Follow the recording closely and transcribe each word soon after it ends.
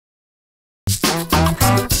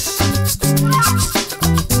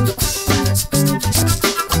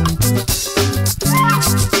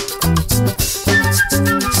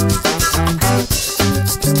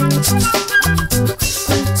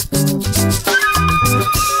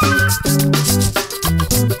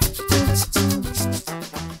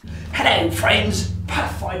friends,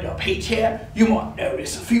 Pathfinder Pete here. You might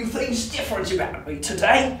notice a few things different about me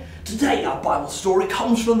today. Today our Bible story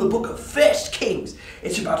comes from the book of 1 Kings.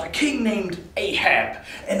 It's about a king named Ahab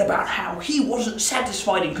and about how he wasn't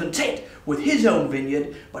satisfied and content with his own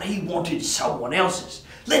vineyard, but he wanted someone else's.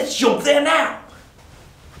 Let's jump there now.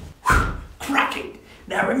 Whew, cracking.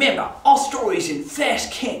 Now remember, our story is in 1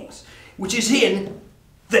 Kings, which is in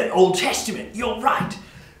the Old Testament. You're right.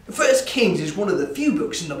 1 Kings is one of the few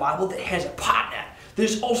books in the Bible that has a partner.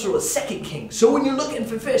 There's also a 2 Kings. So when you're looking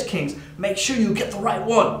for 1 Kings, make sure you get the right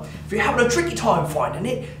one. If you're having a tricky time finding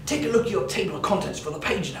it, take a look at your table of contents for the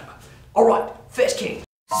page number. Alright, 1 Kings.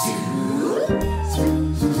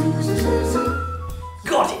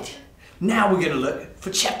 Got it. Now we're going to look for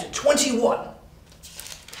chapter 21.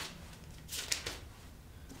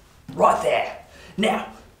 Right there.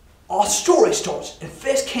 Now, our story starts in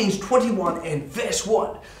 1 Kings 21 and verse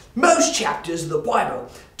 1. Most chapters of the Bible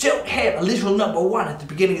don't have a literal number 1 at the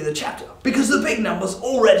beginning of the chapter because the big number's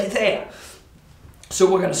already there. So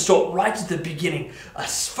we're going to start right at the beginning of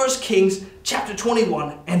 1 Kings chapter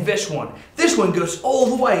 21 and verse 1. This one goes all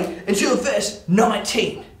the way until verse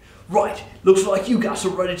 19. Right, looks like you guys are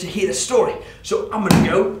ready to hear the story. So I'm going to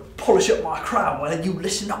go polish up my crown while you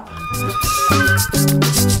listen up.